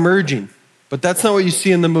Shadow emerging, but that's not what you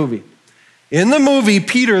see in the movie. In the movie,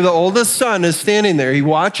 Peter, the oldest son, is standing there. He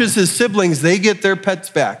watches his siblings. They get their pets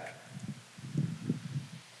back.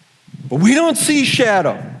 But we don't see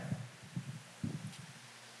Shadow.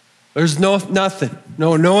 There's nothing,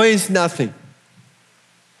 no noise, nothing.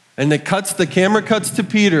 And the camera cuts to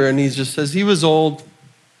Peter, and he just says he was old.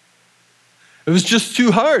 It was just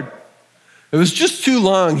too hard. It was just too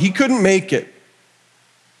long. He couldn't make it.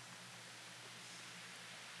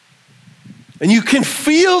 And you can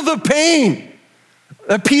feel the pain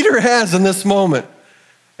that Peter has in this moment.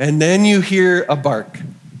 And then you hear a bark.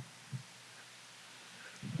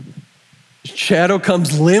 Shadow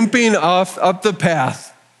comes limping up the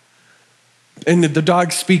path. And the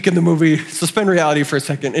dogs speak in the movie. Suspend reality for a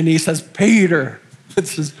second. And he says, Peter.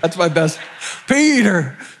 That's my best.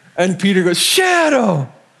 Peter. And Peter goes,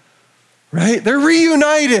 Shadow. Right? They're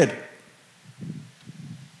reunited.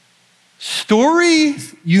 Story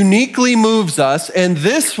uniquely moves us, and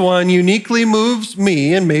this one uniquely moves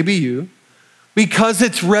me, and maybe you, because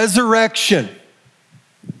it's resurrection.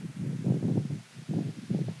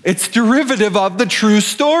 It's derivative of the true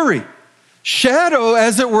story. Shadow,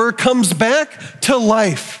 as it were, comes back to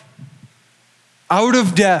life, out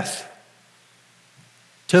of death,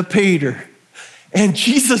 to Peter. And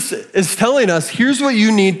Jesus is telling us, here's what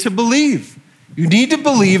you need to believe. You need to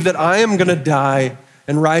believe that I am going to die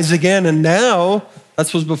and rise again. And now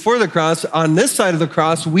That was before the cross. On this side of the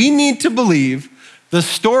cross, we need to believe the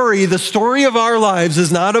story of our lives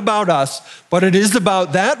is not about us, but it is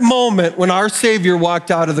about that moment when our Savior walked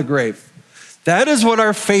out of the grave. That is what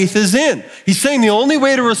our faith is in. He's saying the only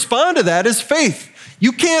way to respond to that is faith.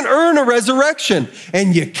 You can't earn a resurrection,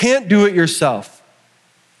 and you can't do it yourself.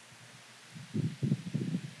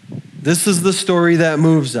 This is the story that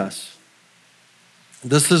moves us.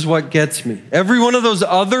 This is what gets me. Every one of those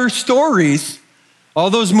other stories, all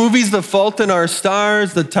those movies, The Fault in Our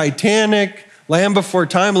Stars, The Titanic, Land Before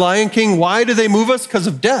Time, Lion King, why do they move us? Because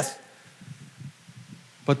of death.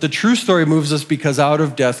 But the true story moves us because out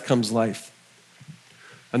of death comes life.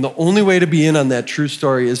 And the only way to be in on that true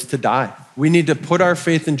story is to die. We need to put our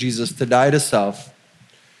faith in Jesus, to die to self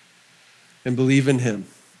and believe in him.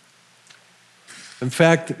 In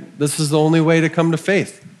fact, this is the only way to come to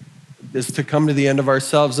faith, is to come to the end of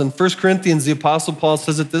ourselves. In 1 Corinthians, the Apostle Paul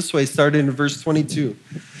says it this way, starting in verse 22.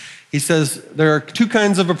 He says, there are two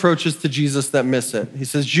kinds of approaches to Jesus that miss it. He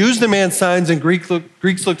says, Jews demand signs and Greeks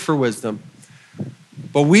look for wisdom.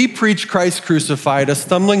 But we preach Christ crucified, a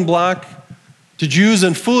stumbling block to Jews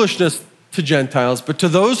and foolishness to Gentiles. But to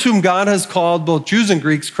those whom God has called, both Jews and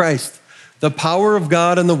Greeks, Christ, the power of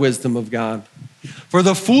God and the wisdom of God. For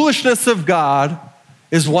the foolishness of God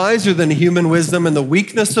is wiser than human wisdom, and the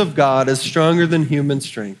weakness of God is stronger than human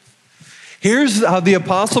strength. Here's how the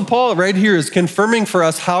Apostle Paul right here is confirming for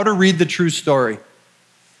us how to read the true story.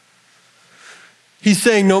 He's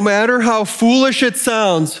saying, no matter how foolish it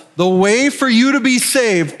sounds, the way for you to be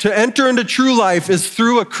saved, to enter into true life, is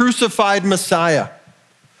through a crucified Messiah,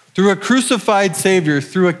 through a crucified Savior,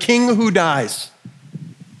 through a King who dies.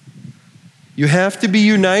 You have to be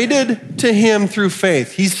united to him through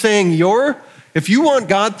faith. He's saying, if you want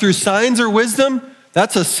God through signs or wisdom,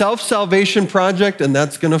 that's a self-salvation project, and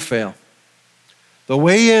that's going to fail. The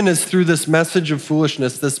way in is through this message of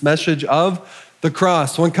foolishness, this message of the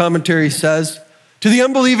cross. One commentary says, to the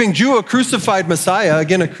unbelieving Jew, a crucified Messiah,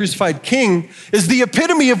 again, a crucified king, is the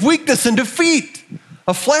epitome of weakness and defeat,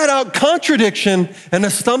 a flat-out contradiction and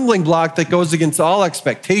a stumbling block that goes against all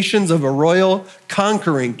expectations of a royal,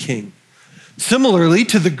 conquering king. Similarly,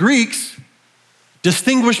 to the Greeks,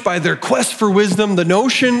 distinguished by their quest for wisdom, the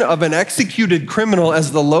notion of an executed criminal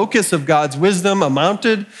as the locus of God's wisdom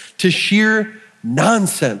amounted to sheer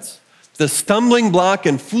nonsense. The stumbling block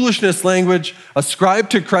and foolishness language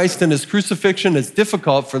ascribed to Christ and his crucifixion is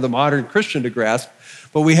difficult for the modern Christian to grasp,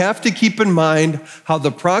 but we have to keep in mind how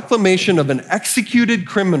the proclamation of an executed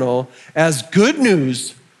criminal as good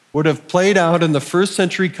news would have played out in the first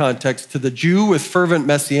century context to the Jew with fervent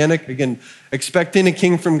messianic, again, expecting a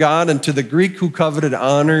king from God, and to the Greek who coveted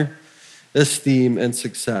honor, esteem, and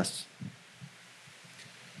success.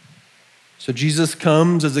 So Jesus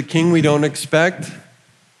comes as a king we don't expect,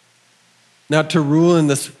 not to rule in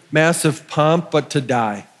this massive pomp, but to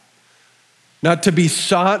die. Not to be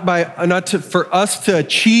sought for us to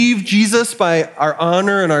achieve Jesus by our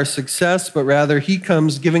honor and our success, but rather he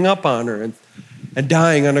comes giving up honor and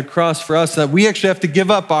dying on a cross for us, that we actually have to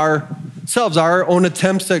give up ourselves, our own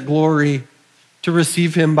attempts at glory, to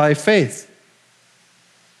receive him by faith.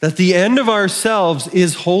 That the end of ourselves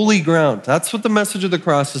is holy ground. That's what the message of the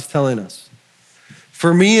cross is telling us.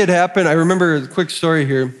 For me, it happened, I remember a quick story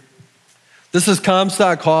here. This is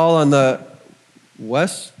Comstock Hall on the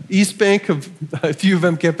east bank of U of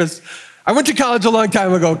M campus. I went to college a long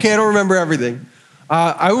time ago, okay? I don't remember everything.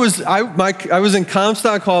 I was in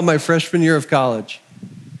Comstock Hall my freshman year of college.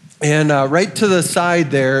 And right to the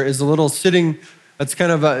side there is a little sitting, that's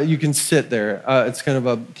kind of you can sit there. It's kind of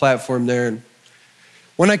a platform there. And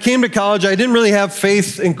when I came to college, I didn't really have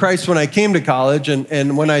faith in Christ when I came to college.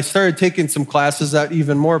 And when I started taking some classes, that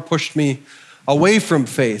even more pushed me away from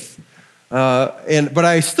faith. But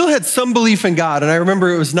I still had some belief in God. And I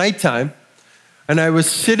remember it was nighttime. And I was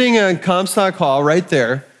sitting on Comstock Hall right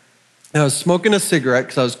there. And I was smoking a cigarette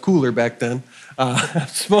because I was cooler back then.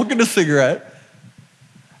 Smoking a cigarette.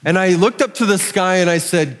 And I looked up to the sky and I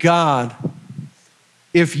said, God,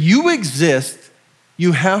 if you exist,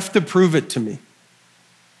 you have to prove it to me.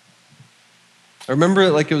 I remember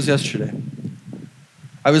it like it was yesterday.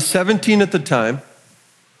 I was 17 at the time.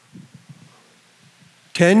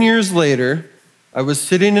 10 years later, I was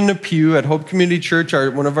sitting in a pew at Hope Community Church,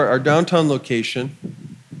 one of our downtown location,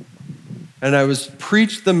 and I was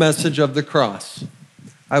preached the message of the cross.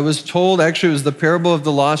 I was told, actually it was the parable of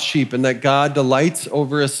the lost sheep, and that God delights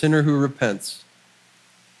over a sinner who repents.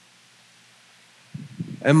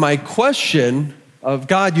 And my question of,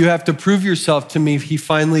 God, you have to prove yourself to me, he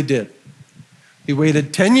finally did. He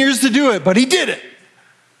waited 10 years to do it, but he did it.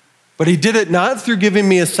 But he did it not through giving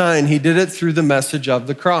me a sign, he did it through the message of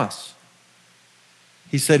the cross.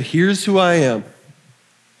 He said, here's who I am.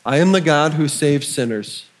 I am the God who saves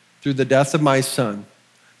sinners through the death of my son.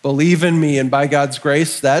 Believe in me, and by God's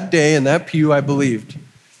grace, that day in that pew, I believed.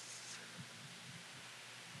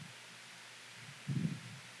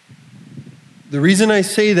 The reason I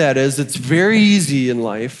say that is it's very easy in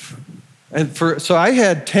life. So I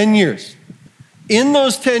had 10 years. In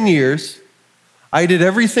those 10 years, I did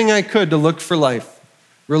everything I could to look for life.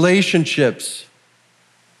 Relationships,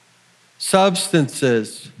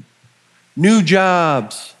 substances, new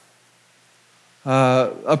jobs,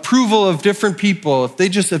 approval of different people. If they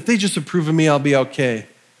just approve of me, I'll be okay.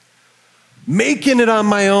 Making it on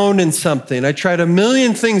my own in something. I tried a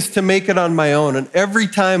million things to make it on my own, and every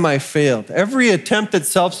time I failed. Every attempt at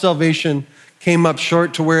self-salvation came up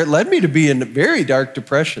short to where it led me to be in very dark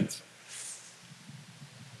depressions.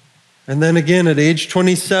 And then again, at age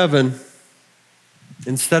 27,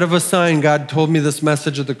 instead of a sign, God told me this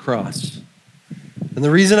message of the cross. And the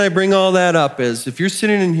reason I bring all that up is if you're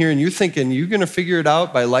sitting in here and you're thinking you're going to figure it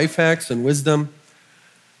out by life hacks and wisdom,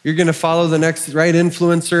 you're going to follow the next right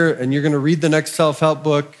influencer and you're going to read the next self-help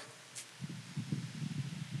book,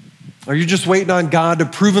 or you're just waiting on God to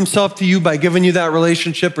prove himself to you by giving you that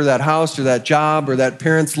relationship or that house or that job or that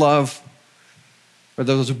parent's love or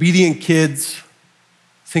those obedient kids,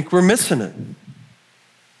 I think we're missing it.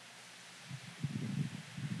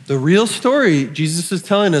 The real story Jesus is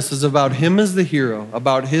telling us is about him as the hero,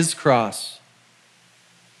 about his cross.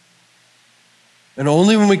 And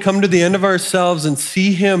only when we come to the end of ourselves and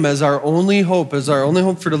see him as our only hope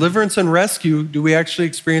for deliverance and rescue, do we actually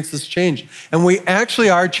experience this change. And we actually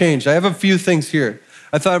are changed. I have a few things here.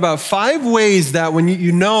 I thought about 5 ways that when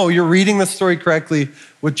you know you're reading the story correctly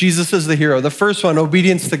with Jesus as the hero. The first one,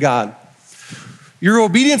 obedience to God. Your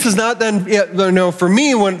obedience is not then, for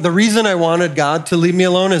me, the reason I wanted God to leave me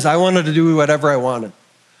alone is I wanted to do whatever I wanted.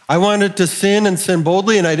 I wanted to sin and sin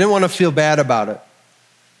boldly, and I didn't want to feel bad about it.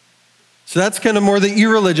 So that's kind of more the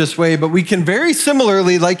irreligious way, but we can very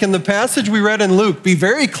similarly, like in the passage we read in Luke, be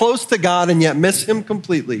very close to God and yet miss him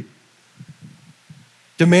completely.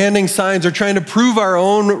 Demanding signs or trying to prove our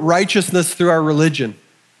own righteousness through our religion.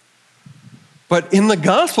 But in the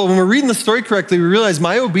gospel, when we're reading the story correctly, we realize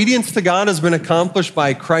my obedience to God has been accomplished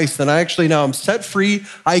by Christ, and I actually now am set free.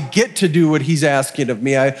 I get to do what he's asking of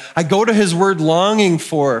me. I go to his word longing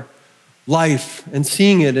for life and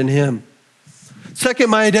seeing it in him. Second,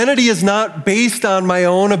 my identity is not based on my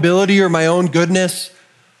own ability or my own goodness,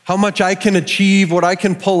 how much I can achieve, what I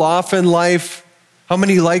can pull off in life, how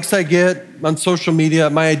many likes I get on social media.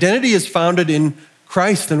 My identity is founded in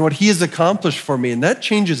Christ and what he has accomplished for me, and that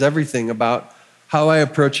changes everything about how I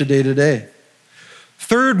approach a day to day.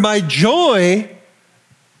 Third, my joy.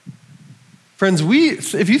 Friends,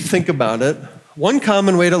 if you think about it, one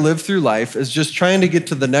common way to live through life is just trying to get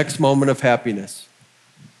to the next moment of happiness.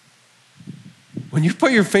 When you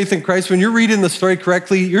put your faith in Christ, when you're reading the story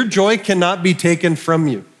correctly, your joy cannot be taken from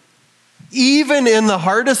you. Even in the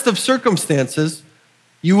hardest of circumstances,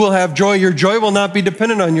 you will have joy. Your joy will not be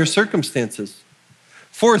dependent on your circumstances.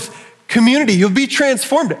 Fourth, community. You'll be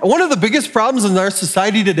transformed. One of the biggest problems in our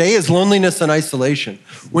society today is loneliness and isolation.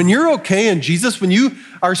 When you're okay in Jesus, when you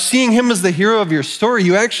are seeing him as the hero of your story,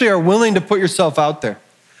 you actually are willing to put yourself out there.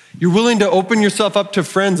 You're willing to open yourself up to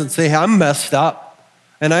friends and say, hey, I'm messed up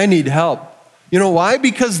and I need help. You know why?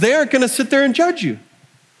 Because they aren't going to sit there and judge you.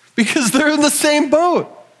 Because they're in the same boat.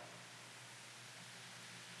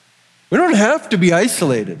 We don't have to be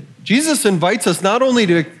isolated. Jesus invites us not only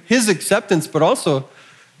to his acceptance, but also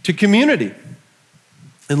to community.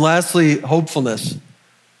 And lastly, hopefulness.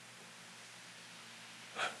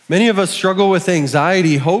 Many of us struggle with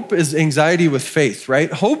anxiety. Hope is anxiety with faith, right?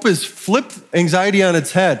 Hope is flip anxiety on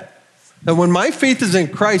its head. That when my faith is in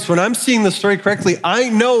Christ, when I'm seeing the story correctly, I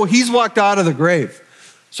know he's walked out of the grave.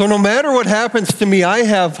 So no matter what happens to me, I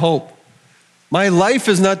have hope. My life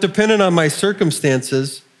is not dependent on my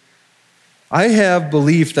circumstances. I have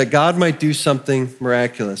belief that God might do something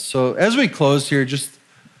miraculous. So as we close here,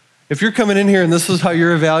 if you're coming in here and this is how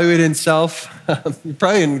you're evaluating self, you're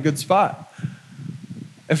probably in a good spot.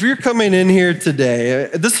 If you're coming in here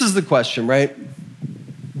today, this is the question, right?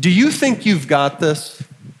 Do you think you've got this?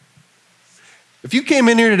 If you came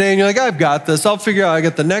in here today and you're like, I've got this, I'll figure out I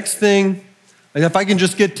get the next thing. Like if I can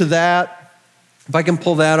just get to that, if I can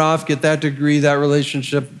pull that off, get that degree, that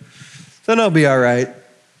relationship, then I'll be all right.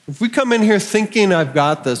 If we come in here thinking I've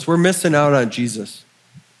got this, we're missing out on Jesus.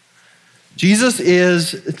 Jesus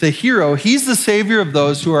is the hero. He's the savior of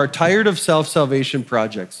those who are tired of self-salvation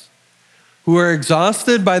projects, who are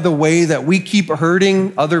exhausted by the way that we keep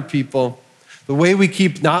hurting other people, the way we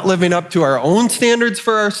keep not living up to our own standards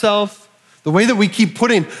for ourselves, the way that we keep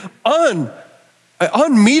putting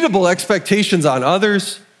unmeetable expectations on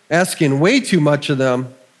others, asking way too much of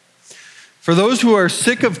them. For those who are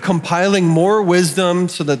sick of compiling more wisdom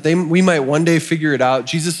so that we might one day figure it out,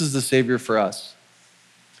 Jesus is the Savior for us.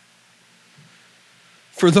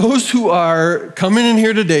 For those who are coming in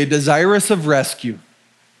here today desirous of rescue,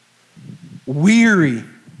 weary,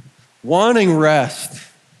 wanting rest,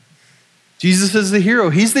 Jesus is the hero.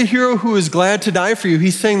 He's the hero who is glad to die for you.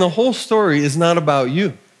 He's saying the whole story is not about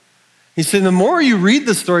you. He's saying the more you read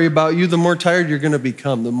the story about you, the more tired you're going to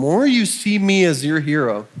become. The more you see me as your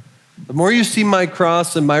hero, the more you see my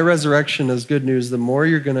cross and my resurrection as good news, the more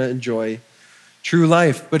you're going to enjoy true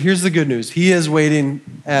life. But here's the good news. He is waiting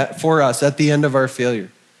for us at the end of our failure.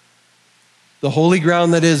 The holy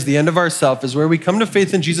ground that is the end of ourself is where we come to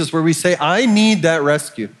faith in Jesus, where we say, I need that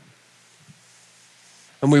rescue.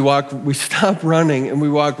 And we stop running and we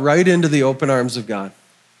walk right into the open arms of God.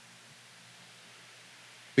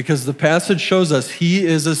 Because the passage shows us he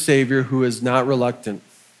is a Savior who is not reluctant.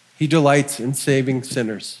 He delights in saving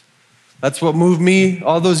sinners. That's what moved me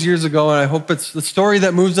all those years ago, and I hope it's the story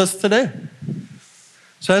that moves us today.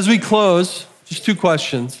 So as we close, just two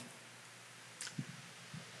questions.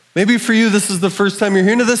 Maybe for you, this is the first time you're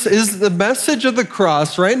hearing of this. Is the message of the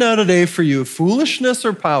cross right now today for you foolishness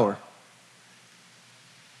or power?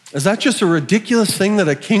 Is that just a ridiculous thing that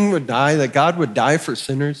a king would die, that God would die for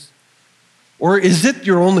sinners? Or is it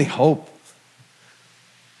your only hope?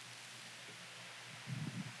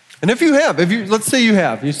 And if you have, let's say you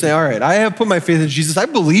have, you say, all right, I have put my faith in Jesus. I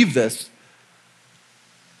believe this.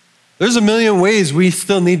 There's a million ways we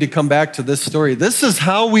still need to come back to this story. This is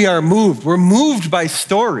how we are moved. We're moved by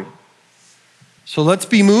story. So let's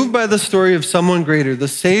be moved by the story of someone greater, the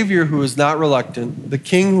Savior who is not reluctant, the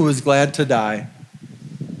King who is glad to die,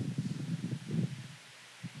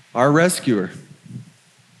 our rescuer.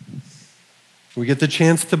 We get the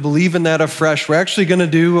chance to believe in that afresh. We're actually going to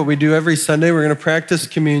do what we do every Sunday. We're going to practice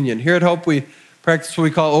communion. Here at Hope, we practice what we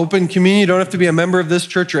call open communion. You don't have to be a member of this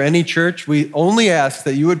church or any church. We only ask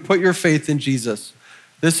that you would put your faith in Jesus,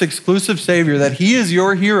 this exclusive Savior, that he is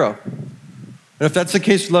your hero. And if that's the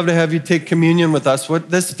case, we'd love to have you take communion with us. What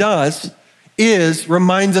this does is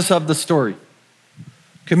reminds us of the story.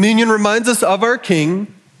 Communion reminds us of our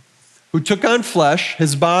King who took on flesh.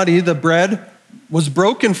 His body, the bread, was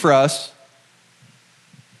broken for us,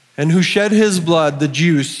 and who shed his blood, the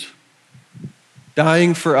juice,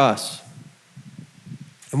 dying for us.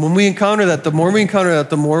 And when we encounter that, the more we encounter that,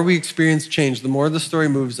 the more we experience change, the more the story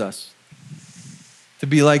moves us to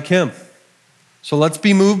be like him. So let's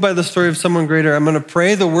be moved by the story of someone greater. I'm going to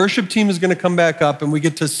pray. The worship team is going to come back up, and we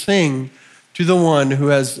get to sing to the one who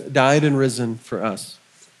has died and risen for us.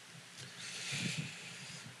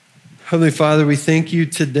 Heavenly Father, we thank you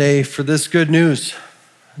today for this good news,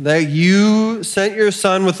 that you sent your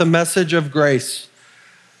Son with a message of grace,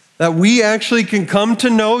 that we actually can come to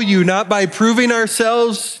know you, not by proving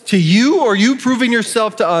ourselves to you or you proving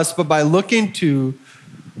yourself to us, but by looking to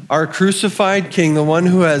our crucified King, the one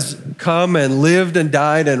who has come and lived and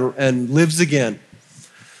died and lives again.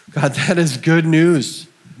 God, that is good news.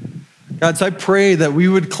 God, so I pray that we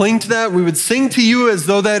would cling to that. We would sing to you as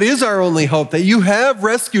though that is our only hope, that you have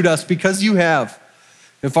rescued us because you have.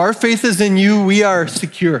 If our faith is in you, we are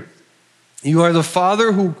secure. You are the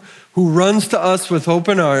Father who runs to us with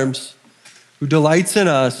open arms, who delights in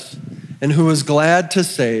us, and who is glad to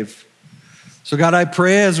save. So God, I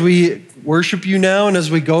pray as we worship you now and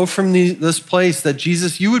as we go from this place, that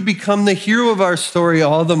Jesus, you would become the hero of our story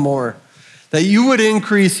all the more, that you would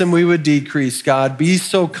increase and we would decrease. God, be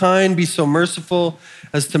so kind, be so merciful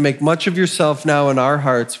as to make much of yourself now in our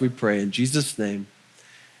hearts, we pray. In Jesus' name,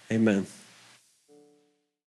 amen.